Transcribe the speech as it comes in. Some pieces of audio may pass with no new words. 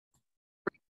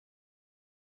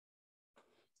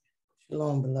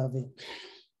Shalom, beloved.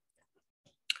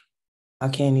 I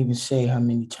can't even say how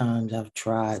many times I've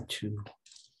tried to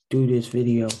do this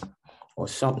video or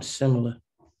something similar.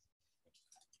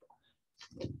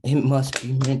 It must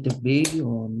be meant to be,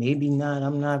 or maybe not.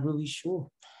 I'm not really sure.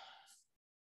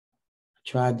 I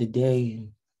tried today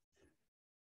and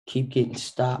keep getting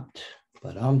stopped,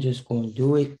 but I'm just going to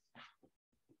do it.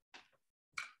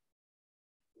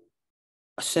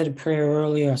 I said a prayer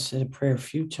earlier. I said a prayer a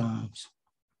few times.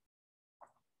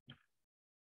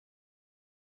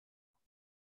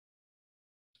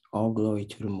 All glory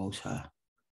to the Most High.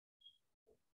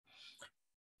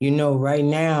 You know, right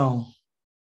now,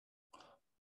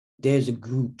 there's a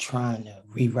group trying to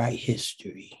rewrite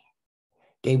history.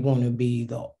 They want to be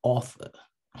the author.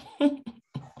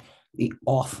 The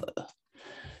author.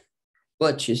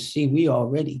 But you see, we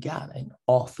already got an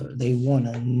author. They want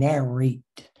to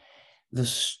narrate the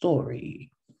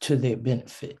story to their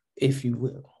benefit, if you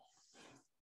will.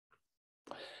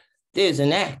 There's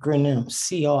an acronym,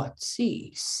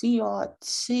 CRT.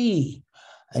 CRT,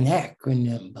 an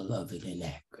acronym, beloved, an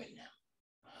acronym.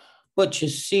 But you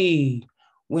see,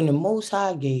 when the Most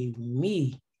High gave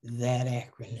me that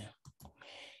acronym,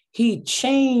 he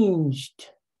changed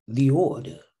the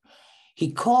order.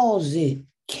 He calls it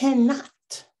cannot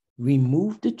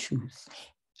remove the truth.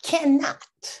 Cannot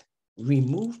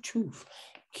remove truth.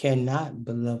 Cannot,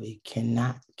 beloved,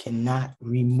 cannot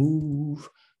remove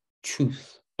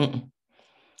truth.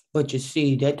 But you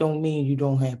see, that don't mean you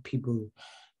don't have people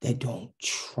that don't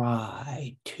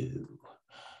try to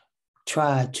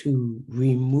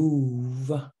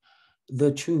remove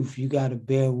the truth. You got to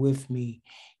bear with me.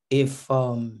 If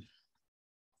the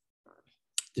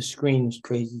screen is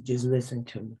crazy, just listen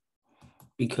to me,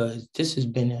 because this has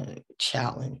been a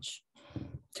challenge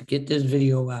to get this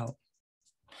video out.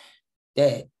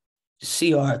 That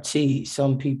CRT,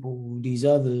 some people, these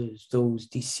others, those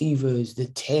deceivers, the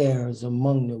tares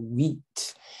among the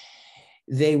wheat,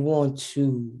 they want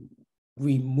to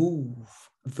remove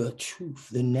the truth,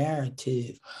 the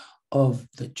narrative of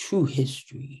the true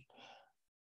history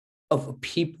of a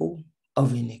people,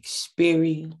 of an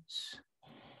experience.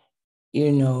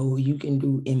 You know, you can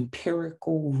do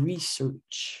empirical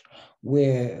research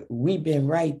where we've been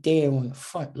right there on the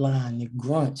front line, the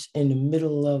grunts in the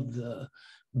middle of the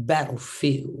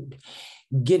battlefield,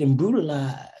 getting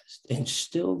brutalized and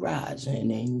still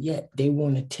rising, and yet they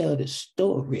want to tell the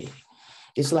story.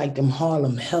 It's like them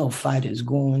Harlem hellfighters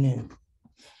going in,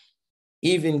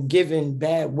 even given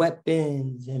bad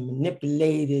weapons and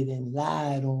manipulated and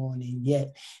lied on, and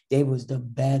yet they was the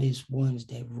baddest ones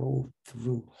that rolled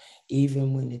through,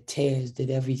 even when the tares did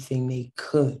everything they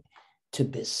could to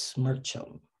besmirch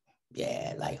them.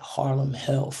 Yeah, like Harlem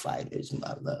hellfighters,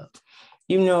 my love.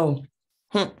 You know,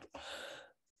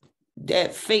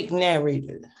 that fake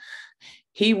narrator,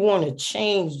 he want to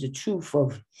change the truth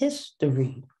of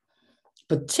history,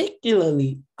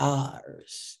 particularly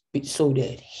ours, so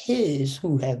that his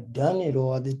who have done it,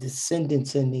 or the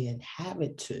descendants and the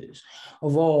inhabitants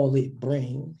of all it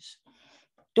brings,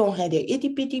 don't have that itty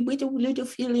bitty little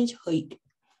feelings hurt.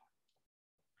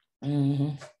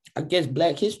 I guess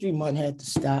Black History Month had to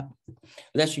stop,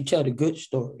 unless you tell the good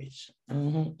stories.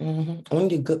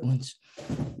 Only the good ones.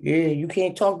 Yeah, you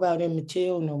can't talk about Emmett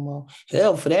Till no more.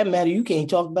 Hell, for that matter, you can't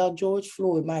talk about George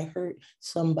Floyd. It might hurt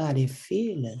somebody's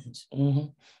feelings.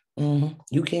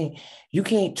 You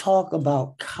can't talk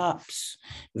about cops,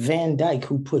 Van Dyke,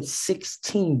 who put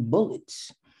 16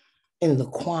 bullets in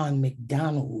Laquan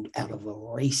McDonald out of a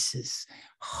racist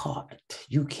heart.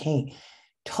 You can't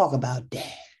talk about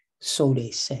that, so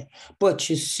they said. But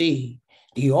you see,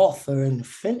 the author and the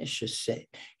finisher said,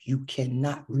 you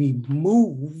cannot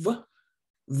remove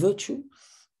the truth.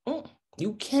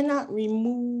 You cannot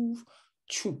remove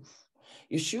truth.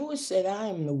 Yeshua said, I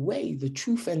am the way, the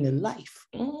truth, and the life.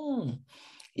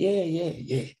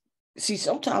 Yeah. See,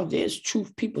 sometimes there's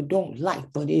truth people don't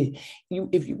like, but if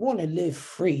you want to live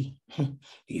free,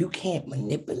 you can't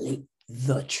manipulate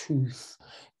the truth.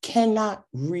 Cannot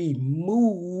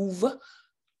remove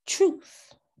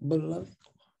truth, beloved.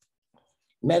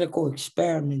 Medical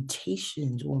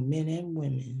experimentations on men and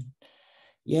women.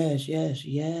 Yes.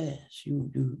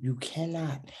 You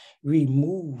cannot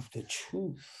remove the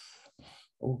truth.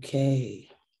 Okay.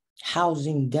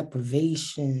 Housing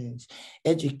deprivations,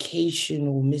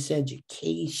 educational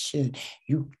miseducation.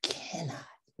 You cannot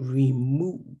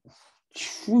remove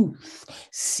truth.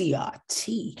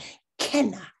 CRT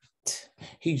cannot.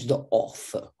 He's the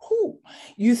author. Who?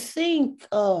 You think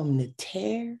the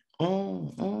tear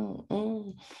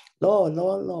Lord,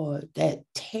 Lord, Lord, that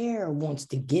tear wants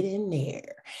to get in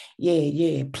there.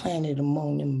 Yeah, planted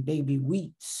among them baby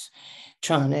wheats,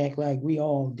 trying to act like we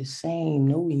all the same.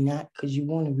 No, we not, because you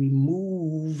want to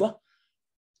remove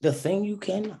the thing you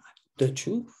cannot, the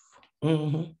truth.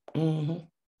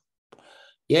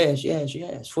 Yes.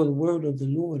 For the word of the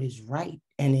Lord is right,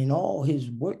 and in all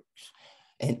his works,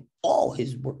 and all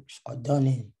his works are done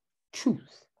in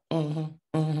truth.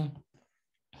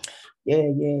 Yeah.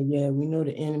 We know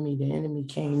the enemy. The enemy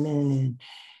came in and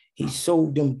he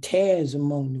sowed them tares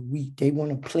among the wheat. They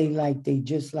want to play like they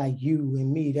just like you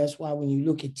and me. That's why when you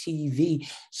look at TV,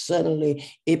 suddenly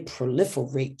it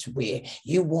proliferates where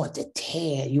you want to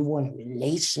tear, you want a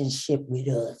relationship with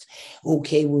us.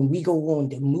 Okay, when we go on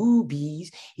the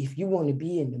movies, if you want to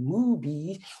be in the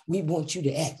movies, we want you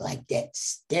to act like that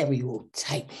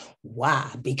stereotype.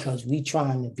 Why? Because we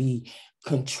trying to be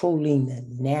controlling the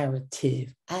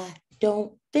narrative. I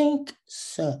don't think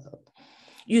so.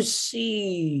 You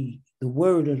see, the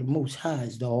word of the Most High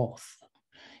is the author.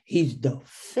 He's the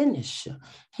finisher.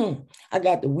 I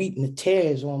got the wheat and the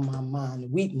tares on my mind. The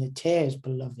wheat and the tares,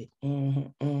 beloved.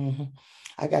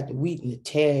 I got the wheat and the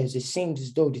tares. It seems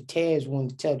as though the tares want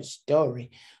to tell the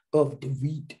story of the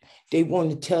wheat. They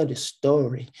want to tell the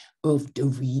story of the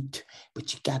wheat,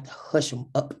 but you got to hush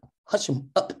them up. Hush them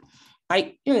up.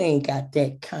 Right? You ain't got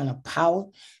that kind of power.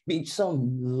 Be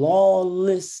some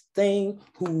lawless thing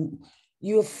who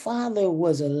your father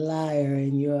was a liar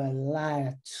and you're a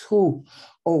liar too.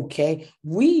 Okay.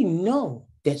 We know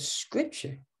that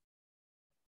scripture,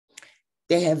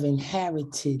 they have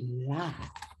inherited lies.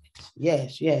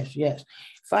 Yes.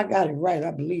 If I got it right,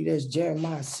 I believe that's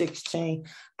Jeremiah 16.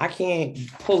 I can't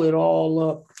pull it all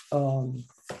up on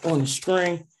the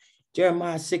screen.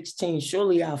 Jeremiah 16,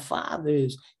 surely our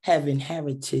fathers have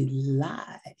inherited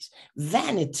lies.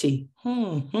 Vanity.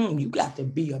 You got to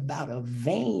be about a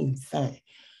vain thing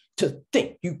to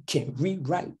think you can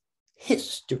rewrite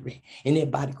history and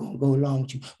everybody gonna go along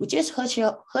with you. Well, just hush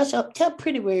up, tell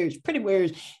pretty words.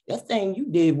 That thing you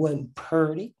did wasn't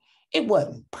pretty. It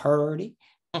wasn't pretty.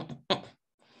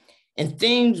 And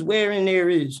things wherein there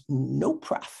is no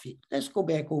profit. Let's go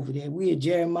back over there. We at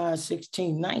Jeremiah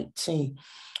 16:19.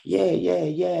 Yeah.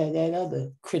 That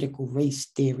other critical race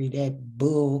theory, that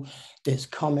bull that's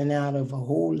coming out of a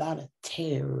whole lot of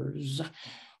terrors.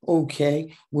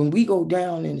 Okay, when we go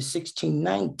down in the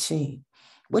 16:19,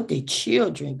 what the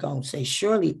children gonna say?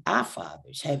 Surely our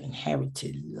fathers have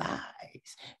inherited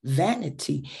lies,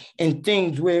 vanity, and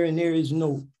things wherein there is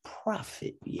no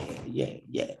profit.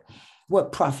 Yeah.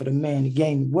 What profit a man to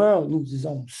gain the world, lose his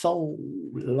own soul?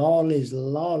 Lawless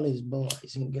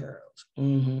boys and girls.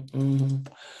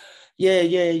 Yeah.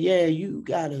 You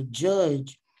got a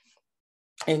judge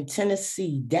in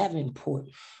Tennessee, Davenport,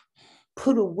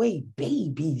 put away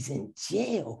babies in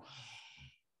jail,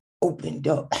 opened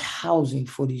up housing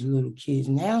for these little kids.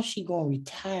 Now she gonna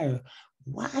retire.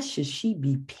 Why should she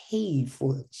be paid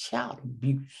for child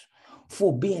abuse,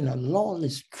 for being a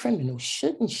lawless criminal?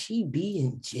 Shouldn't she be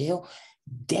in jail?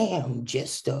 Damn,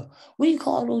 just what do you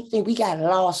call those things? We got a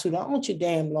lawsuit. I want your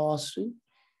damn lawsuit.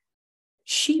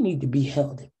 She need to be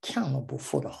held accountable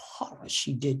for the horror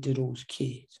she did to those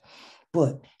kids.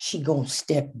 But she gonna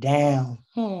step down.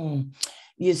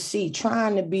 You see,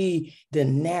 trying to be the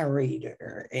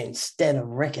narrator instead of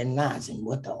recognizing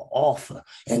what the author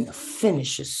and the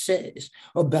finisher says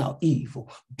about evil.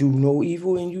 Do no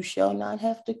evil and you shall not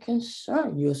have to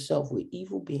concern yourself with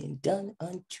evil being done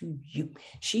unto you.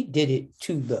 She did it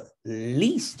to the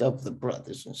least of the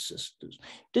brothers and sisters,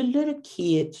 the little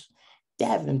kids.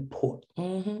 Davenport.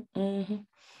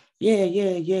 Yeah.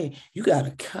 You got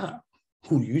a cop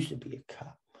who used to be a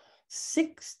cop.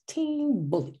 16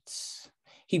 bullets.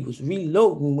 He was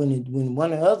reloading when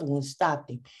one of the other ones stopped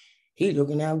him. He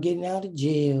looking out, getting out of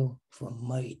jail for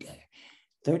murder.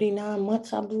 39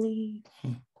 months, I believe.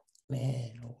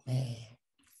 Man, oh man.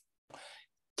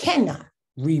 Cannot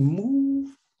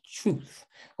remove truth,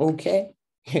 okay?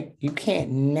 You can't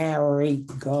narrate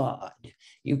God.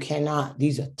 You cannot.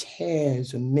 These are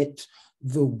tares amidst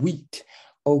the wheat,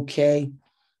 okay?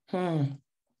 I'm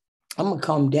going to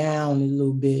come down a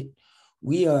little bit.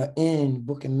 We are in the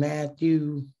book of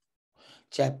Matthew,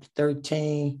 chapter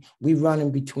 13. We're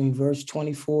running between verse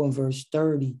 24 and verse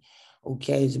 30,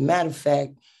 okay? As a matter of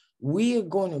fact, we are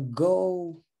going to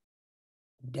go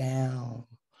down.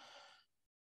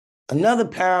 Another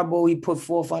parable he put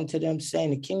forth unto them,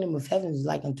 saying, the kingdom of heaven is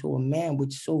like unto a man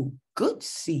which sowed good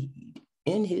seed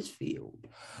in his field.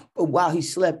 But while he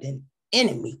slept, an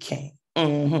enemy came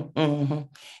and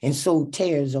sowed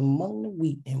tares among the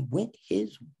wheat and went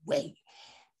his way.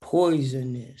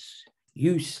 Poisonous,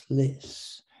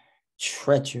 useless,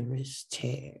 treacherous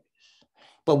tares.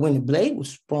 But when the blade was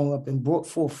sprung up and brought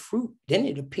forth fruit, then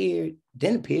appeared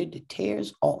the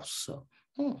tares also.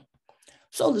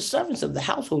 So the servants of the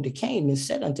householder came and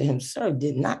said unto him, Sir,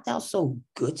 did not thou sow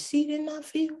good seed in thy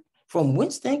field? From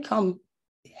whence then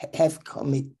have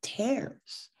come it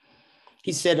tares?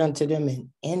 He said unto them,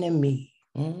 an enemy.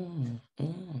 An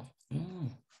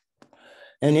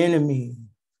enemy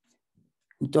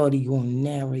who thought he going to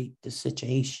narrate the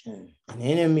situation. An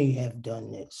enemy have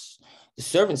done this. The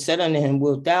servant said unto him,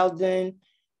 wilt thou then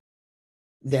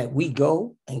that we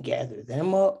go and gather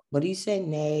them up? But he said,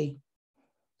 nay.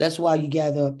 That's why you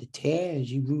gather up the tares.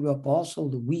 You root up also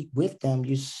the wheat with them.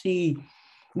 You see,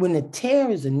 when the tare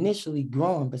is initially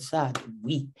growing beside the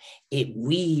wheat, it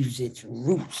weaves its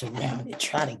roots around it,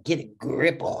 try to get a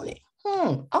grip on it.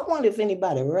 I wonder if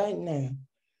anybody right now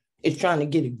is trying to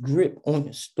get a grip on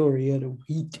the story of the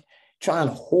wheat, trying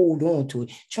to hold on to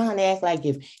it, trying to act like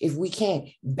if we can't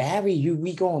bury you,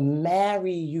 we gonna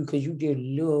marry you because you did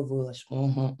love us.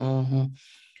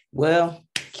 Well,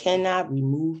 cannot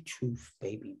remove truth,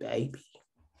 baby.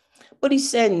 But he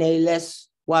said, nay, lest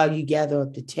while you gather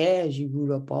up the tares, you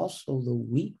root up also the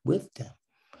wheat with them.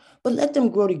 But let them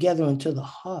grow together until the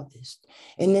harvest.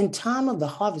 And in time of the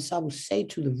harvest, I will say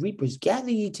to the reapers,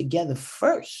 gather ye together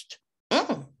first.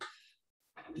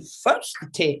 First the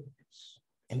tares,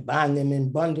 and bind them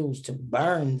in bundles to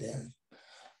burn them.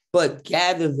 But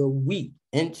gather the wheat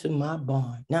into my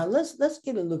barn. Now let's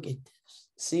get a look at this.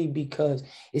 See, because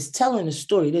it's telling a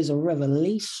story. There's a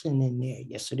revelation in there.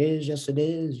 Yes, it is. Yes, it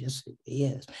is. Yes, it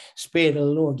is. Spirit of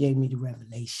the Lord gave me the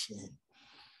revelation.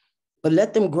 But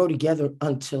let them grow together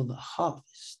until the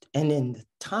harvest. And in the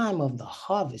time of the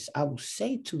harvest, I will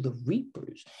say to the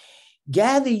reapers,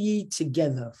 gather ye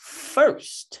together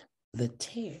first the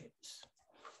tares,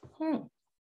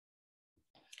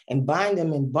 and bind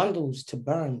them in bundles to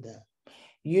burn them.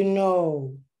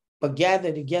 But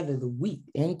gather together the wheat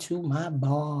into my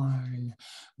barn.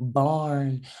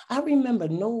 I remember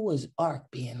Noah's Ark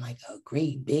being like a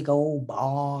great big old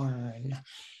barn.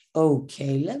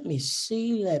 Okay, let me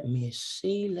see if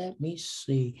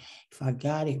I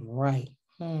got it right.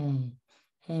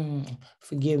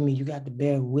 Forgive me, you got to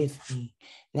bear with me.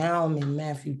 Now I'm in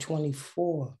Matthew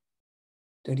 24,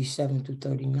 37 through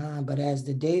 39. But as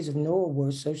the days of Noah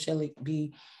were,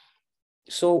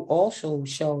 so also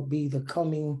shall be the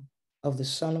coming of the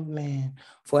Son of Man.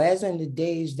 For as in the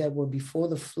days that were before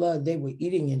the flood, they were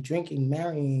eating and drinking,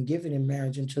 marrying and giving in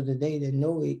marriage until the day that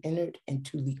Noah entered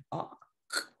into the ark,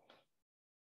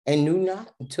 and knew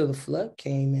not until the flood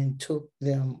came and took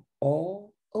them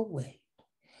all away.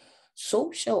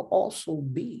 So shall also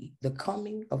be the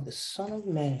coming of the Son of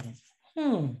Man.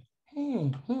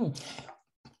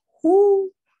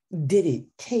 Who did it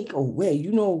take away?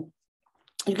 You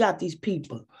got these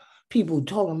people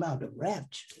talking about the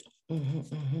rapture,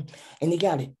 and they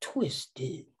got it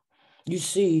twisted. You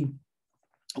see,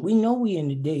 we know we in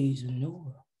the days of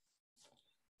Noah,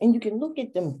 and you can look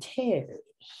at them tares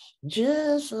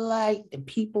just like the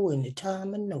people in the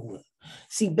time of Noah.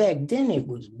 See, back then it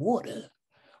was water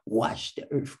washed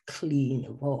the earth clean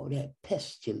of all that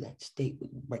pestilence they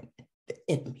would bring the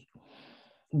enemy.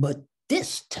 But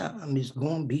this time is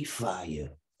going to be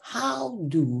fire. How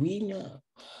do we know?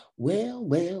 Well,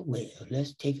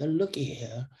 let's take a look at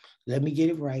here. Let me get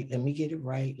it right.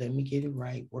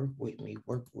 Work with me.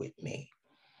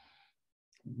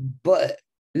 But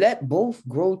let both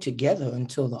grow together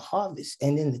until the harvest.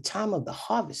 And in the time of the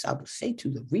harvest, I will say to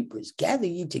the reapers, gather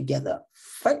ye together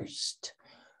first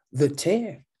the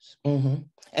tares,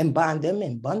 and bind them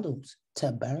in bundles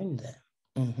to burn them.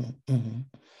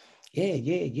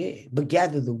 Yeah. But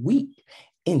gather the wheat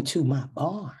into my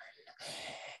barn.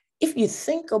 If you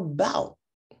think about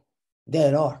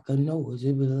that ark of Noah's,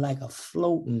 it was like a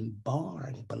floating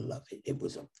barn, beloved. It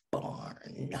was a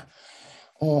barn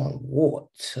on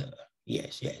water.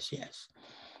 Yes.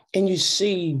 And you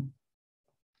see,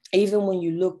 even when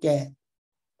you look at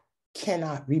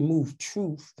cannot remove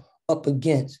truth up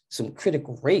against some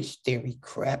critical race theory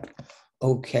crap,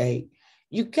 okay,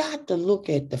 you got to look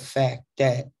at the fact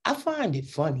that I find it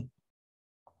funny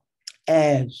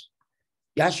as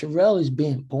Yasharel is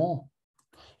being born.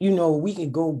 We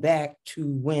can go back to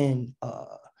when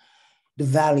the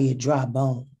Valley of Dry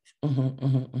Bones.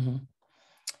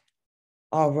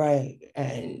 All right,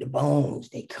 and the bones,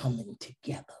 they coming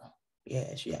together.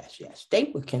 Yes. They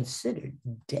were considered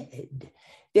dead.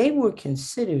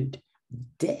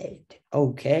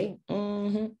 Okay.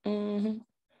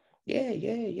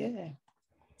 Yeah.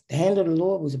 The hand of the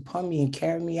Lord was upon me and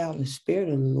carried me out in the spirit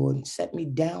of the Lord and set me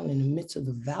down in the midst of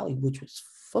the valley, which was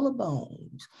full of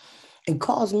bones. and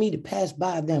caused me to pass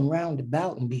by them round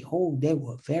about, and behold, there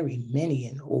were very many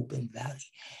in the open valley,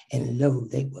 and lo,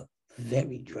 they were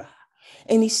very dry.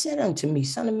 And he said unto me,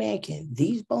 Son of man, can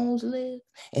these bones live?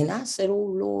 And I said, O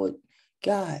Lord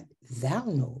God, thou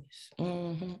knowest.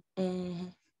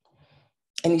 And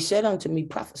he said unto me,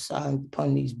 prophesy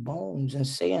upon these bones, and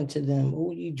say unto them,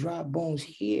 O ye dry bones,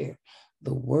 hear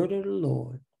the word of the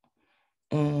Lord.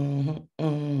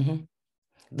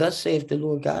 Thus saith the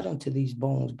Lord God unto these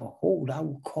bones, behold, I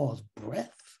will cause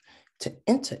breath to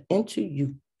enter into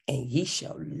you, and ye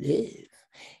shall live,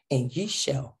 and ye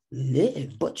shall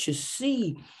live. But you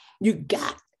see, you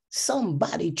got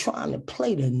somebody trying to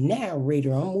play the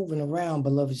narrator. I'm moving around,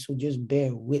 beloved, so just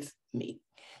bear with me,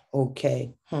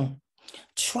 okay?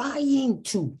 Trying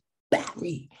to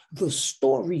bury the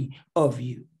story of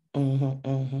you.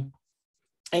 And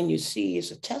you see,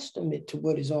 it's a testament to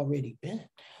what has already been.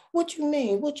 What you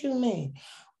mean? What you mean?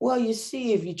 Well, you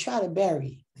see, if you try to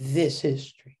bury this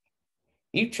history,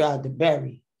 you tried to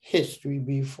bury history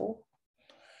before.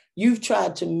 You've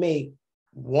tried to make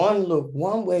one look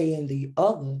one way and the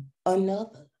other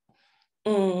another.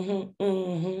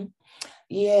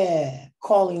 Yeah,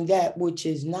 calling that which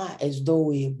is not as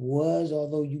though it was,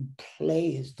 although you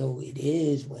play as though it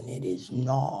is when it is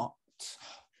not.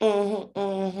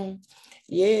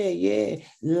 Yeah.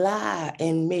 Lie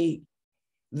and make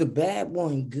the bad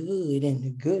one good and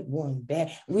the good one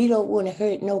bad. We don't want to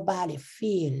hurt nobody's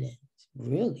feelings,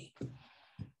 really.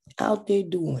 Out there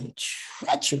doing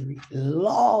treachery,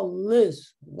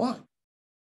 lawless one.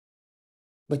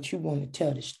 But you want to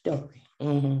tell the story.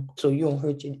 So you don't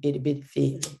hurt your itty bitty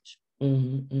feelings.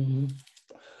 And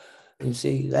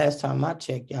see, last time I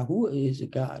checked, Yahweh is a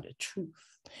God of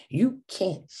truth. You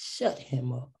can't shut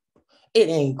him up. It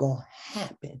ain't gonna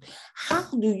happen. How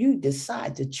do you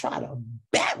decide to try to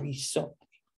bury something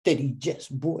that he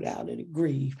just brought out of the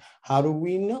grave? How do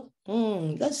we know?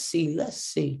 Let's see.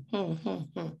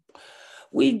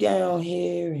 We down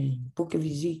here in Book of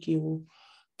Ezekiel,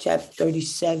 chapter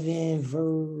 37,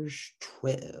 verse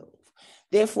 12.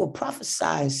 Therefore prophesy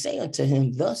and say unto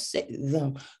him, thus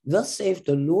saith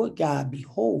the Lord God,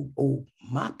 behold, O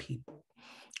my people,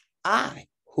 I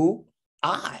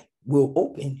will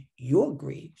open your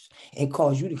graves and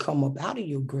cause you to come up out of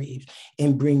your graves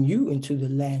and bring you into the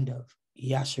land of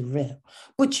Yasharel.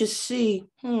 But you see,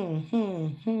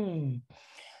 you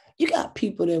got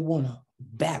people that want to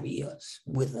bury us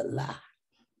with a lie.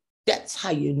 That's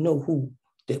how you know who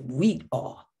the wheat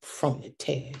are from the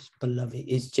tares, beloved.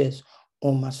 It's just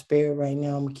on my spirit right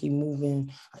now. I'm going to keep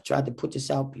moving. I tried to put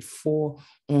this out before.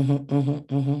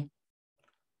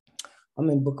 I'm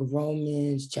in Book of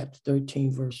Romans, chapter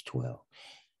 13, verse 12.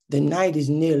 The night is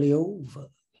nearly over.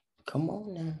 Come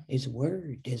on now. It's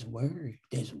word. There's word.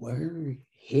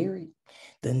 Hear it.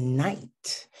 The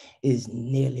night is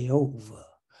nearly over.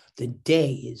 The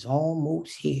day is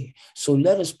almost here. So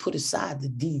let us put aside the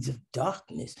deeds of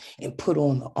darkness and put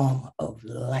on the armor of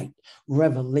light,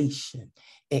 revelation,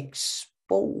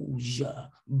 exposure,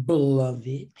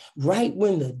 beloved. Right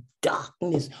when the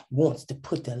darkness wants to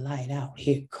put the light out,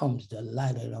 here comes the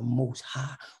light of the Most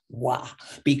High. Why?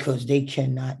 Because they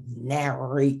cannot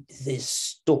narrate this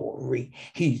story.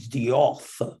 He's the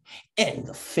author and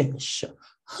the finisher.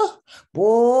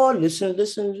 Boy, listen.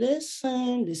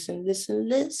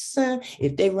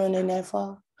 If they running that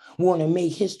far, want to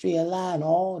make history a lie, and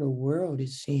all the world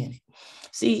is seeing it.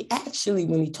 See, actually,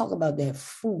 when you talk about that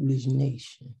foolish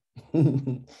nation,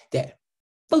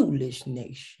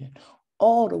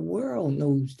 all the world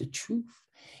knows the truth.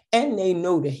 And they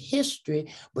know the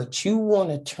history, but you want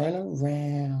to turn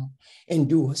around and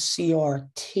do a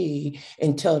CRT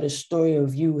and tell the story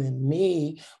of you and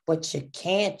me, but you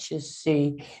can't, you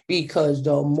see, because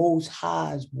the Most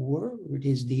High's word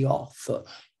is the author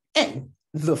and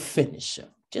the finisher.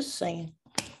 Just saying.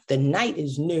 The night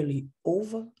is nearly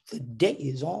over. The day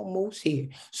is almost here.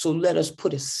 So let us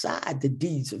put aside the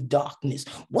deeds of darkness.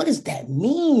 What does that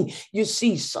mean? You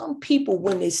see, some people,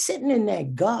 when they're sitting in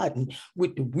that garden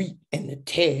with the wheat and the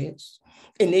tares,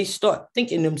 and they start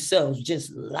thinking themselves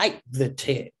just like the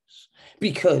tares,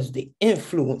 because the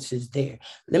influence is there.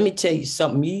 Let me tell you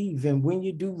something, even when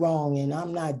you do wrong, and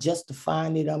I'm not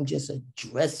justifying it, I'm just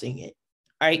addressing it,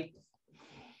 all right?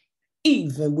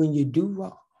 Even when you do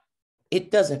wrong, it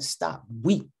doesn't stop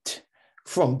wheat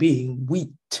from being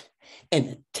wheat and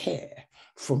a tare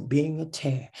from being a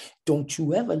tare. Don't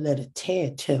you ever let a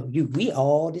tare tell you we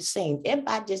all the same.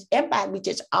 Everybody we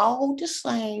just all the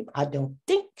same. I don't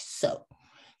think so.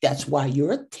 That's why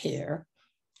you're a tare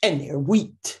and they're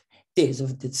wheat. There's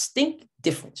a distinct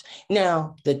difference.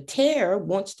 Now, the tare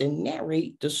wants to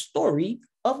narrate the story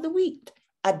of the wheat.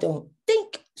 I don't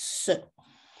think so.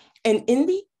 And in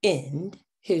the end,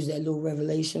 here's that little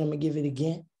revelation. I'm going to give it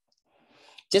again.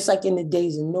 Just like in the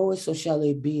days of Noah, so shall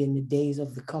it be in the days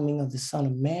of the coming of the Son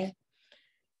of Man.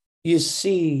 You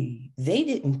see, they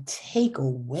didn't take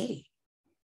away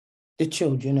the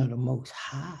children of the Most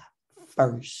High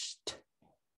first.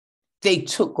 They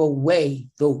took away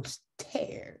those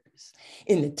tares.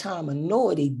 In the time of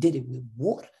Noah, they did it with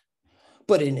water.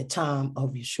 But in the time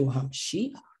of Yeshua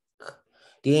HaMashiach,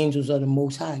 the angels of the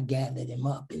Most High gathered them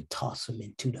up and tossed them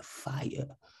into the fire.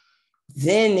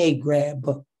 Then they grab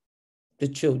up the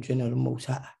children of the Most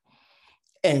High.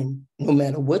 And no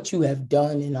matter what you have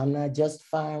done, and I'm not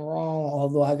justifying wrong,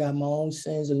 although I got my own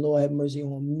sins, the Lord have mercy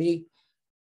on me.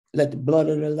 Let the blood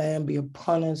of the Lamb be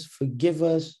upon us, forgive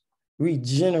us,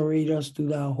 regenerate us through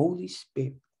thy Holy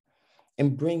Spirit,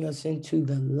 and bring us into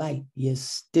the light. You're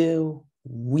still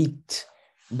wheat,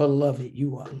 beloved.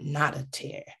 You are not a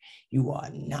tear. You are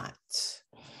not.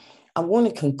 I want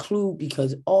to conclude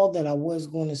because all that I was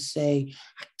going to say,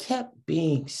 I kept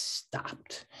being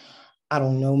stopped. I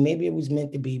don't know. Maybe it was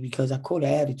meant to be because I caught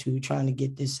an attitude trying to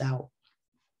get this out.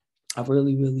 I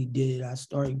really, really did. I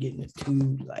started getting a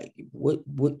tube like, what?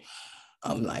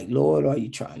 I'm like, Lord, are you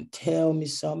trying to tell me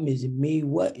something? Is it me?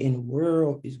 What in the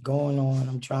world is going on?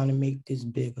 I'm trying to make this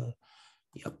bigger.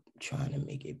 Yep, trying to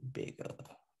make it bigger.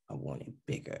 I want it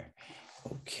bigger.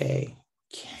 Okay.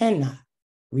 Cannot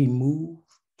remove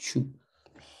truth.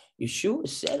 Yeshua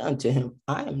said unto him,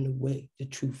 I am the way, the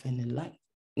truth, and the light.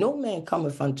 No man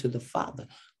cometh unto the Father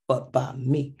but by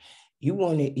me. You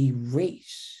want to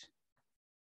erase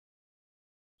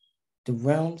the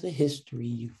realms of history,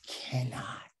 you cannot.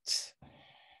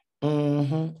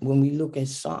 When we look at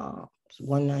Psalms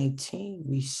 119,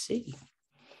 we see,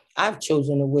 I've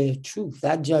chosen the way of truth.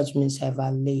 Thy judgments have I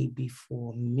laid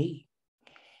before me.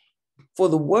 For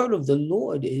the word of the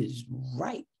Lord is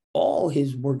right. All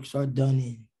his works are done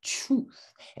in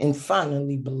truth. And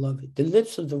finally, beloved, the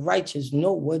lips of the righteous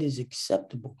know what is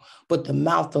acceptable, but the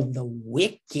mouth of the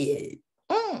wicked,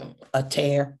 a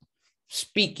tear,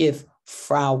 speaketh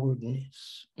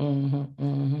frowardness.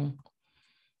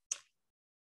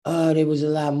 There was a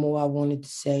lot more I wanted to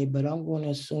say, but I'm going to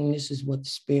assume this is what the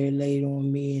Spirit laid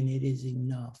on me, and it is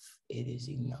enough. It is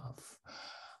enough.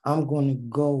 I'm going to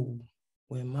go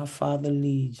where my Father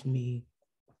leads me.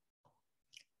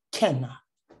 Cannot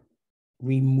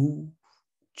remove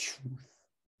truth,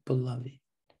 beloved.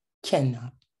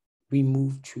 Cannot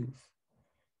remove truth.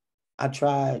 I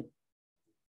tried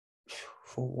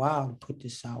for a while to put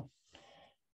this out,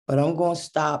 but I'm going to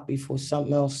stop before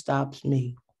something else stops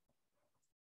me,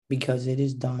 because it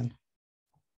is done.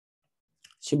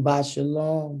 Shabbat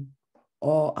shalom.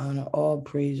 All honor, all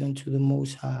praise unto the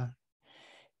Most High.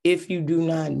 If you do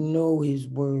not know his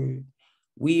word,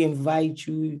 we invite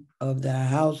you of the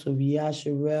house of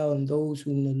Yasharel and those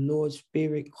whom the Lord's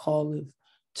Spirit calleth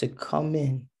to come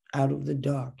in out of the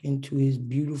dark into his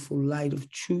beautiful light of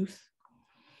truth,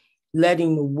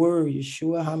 letting the word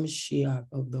Yeshua HaMashiach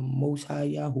of the Most High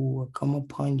Yahuwah come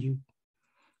upon you.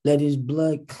 Let his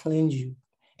blood cleanse you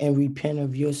and repent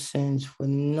of your sins, for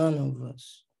none of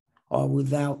us are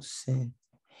without sin.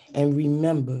 And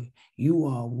remember, you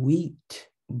are wheat,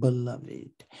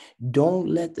 beloved. Don't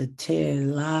let the tear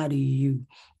lie to you.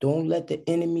 Don't let the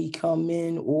enemy come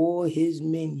in or his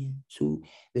minions, who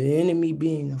the enemy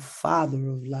being the father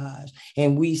of lies.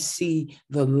 And we see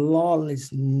the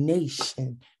lawless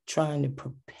nation trying to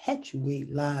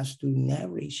perpetuate lies through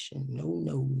narration. No.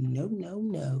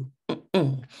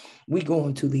 We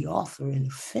going to the author and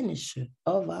the finisher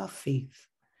of our faith,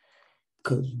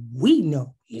 because we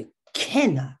know you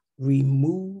cannot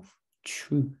remove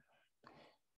truth.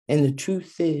 And the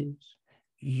truth is,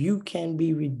 you can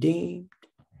be redeemed.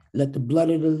 Let the blood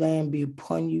of the Lamb be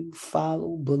upon you.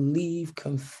 Follow, believe,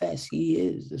 confess. He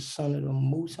is the Son of the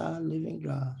Most High living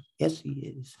God. Yes, he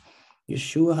is.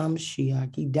 Yeshua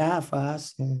HaMashiach. He died for our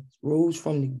sins, rose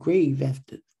from the grave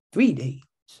after 3 days,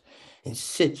 and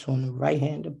sits on the right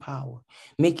hand of power,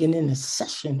 making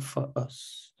intercession for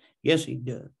us. Yes, he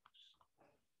does.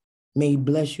 May he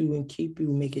bless you and keep you,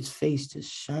 make his face to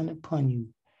shine upon you,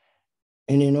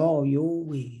 and in all your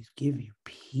ways give you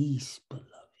peace, beloved.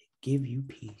 Give you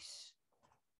peace.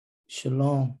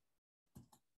 Shalom.